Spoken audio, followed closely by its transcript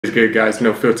It's good, guys.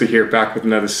 No Filter here, back with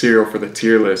another cereal for the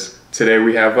tier list. Today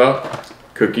we have up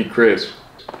Cookie Crisp.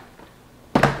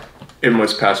 It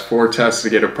must pass 4 tests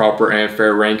to get a proper and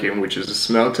fair ranking, which is a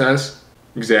smell test,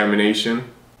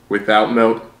 examination, without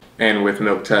milk, and with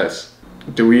milk test.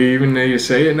 Do we even need to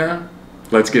say it now?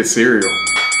 Let's get cereal.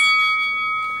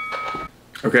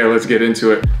 Okay, let's get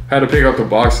into it. Had to pick up the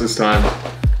box this time,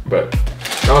 but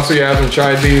also you haven't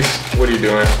tried these. What are you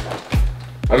doing?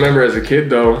 I remember as a kid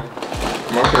though,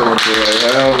 my parents were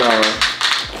like, hell no.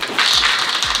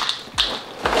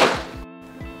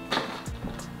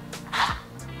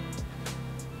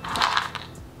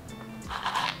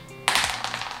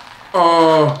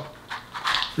 Oh,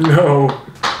 no.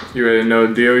 You ready to know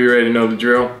the deal? You ready to know the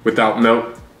drill? Without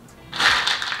milk.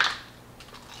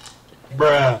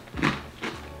 Bruh.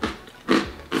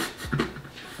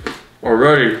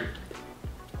 Alrighty.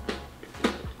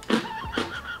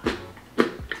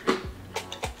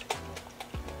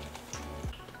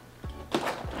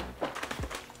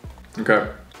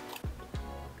 Okay.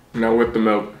 Now with the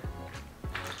milk.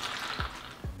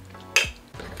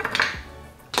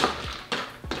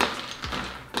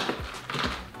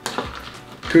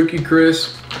 Cookie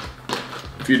Crisp,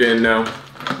 if you didn't know,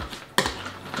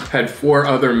 had 4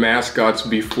 other mascots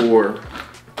before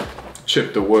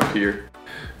Chip the Wolf here.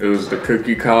 It was the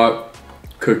Cookie Cop,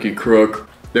 Cookie Crook.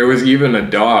 There was even a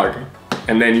dog.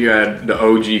 And then you had the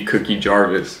OG Cookie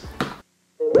Jarvis.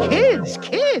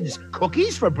 Kids,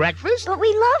 cookies for breakfast? But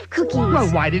we love cookies. Well,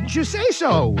 why didn't you say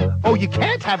so? Oh, you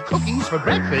can't have cookies for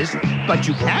breakfast, but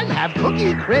you can have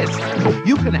Cookie Crisp.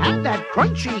 You can have that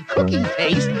crunchy cookie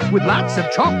taste with lots of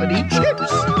chocolatey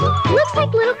chips. Looks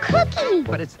like little cookie.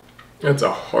 But it's... That's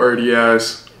a hardy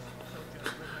ass.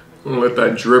 I'm gonna let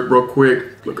that drip real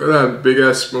quick. Look at that big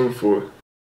ass spoonful.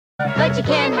 But you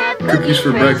can have Cookies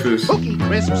for breakfast. Cookie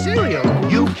Crisp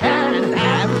cereal. You can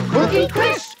have Cookie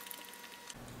Crisp.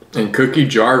 And Cookie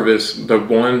Jarvis, the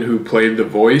one who played the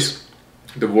voice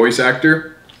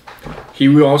actor,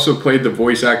 he also played the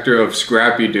voice actor of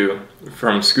Scrappy-Doo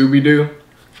from Scooby-Doo.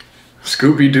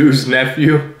 Scooby-Doo's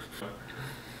nephew.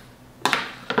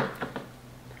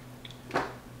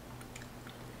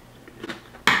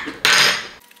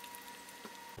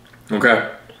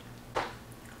 Okay.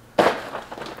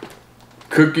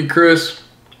 Cookie Crisp,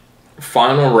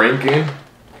 final ranking.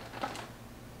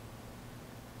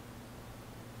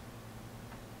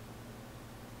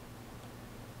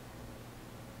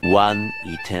 One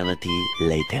eternity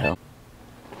later.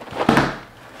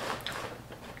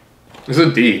 It's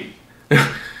a D.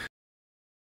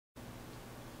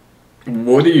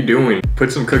 What are you doing?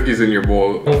 Put some cookies in your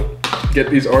bowl. Don't get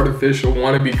these artificial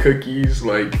wannabe cookies.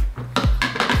 Like,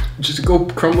 just go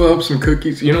crumble up some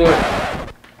cookies. You know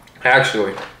what?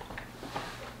 Actually,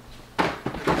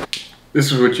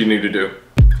 this is what you need to do.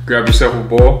 Grab yourself a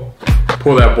bowl.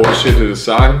 Pull that bullshit to the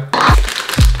side.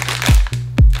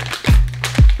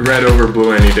 Red over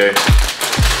blue any day.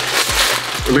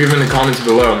 Leave in the comments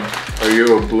below. Are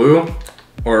you a blue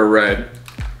or a red?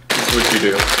 That's what you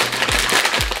do.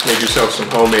 Make yourself some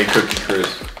homemade Cookie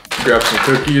Crisp. Grab some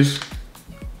cookies.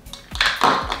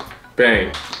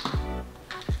 Bang.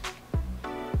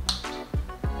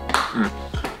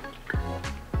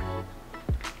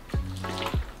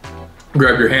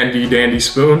 Grab your handy dandy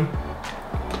spoon.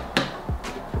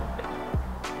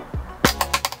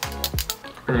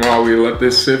 And while we let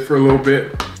this sit for a little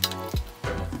bit,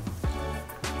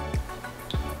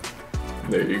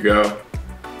 there you go.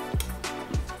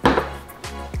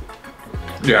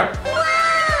 Yeah.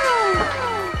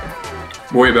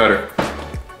 Way better.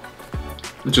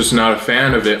 Just not a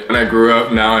fan of it. When I grew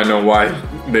up, now I know why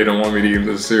they don't want me to eat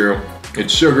the cereal.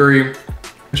 It's sugary.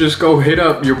 Just go hit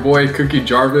up your boy Cookie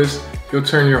Jarvis. He'll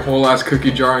turn your whole ass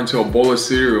cookie jar into a bowl of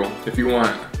cereal if you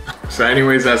want. So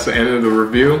anyways, that's the end of the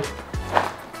review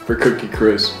for Cookie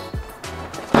Crisp.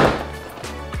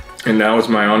 And that was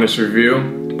my honest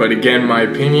review. But again, my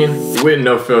opinion with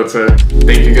no filter.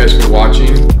 Thank you guys for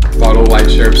watching. Follow, like,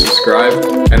 share, subscribe,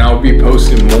 and I'll be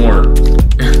posting more.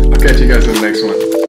 I'll catch you guys in the next one.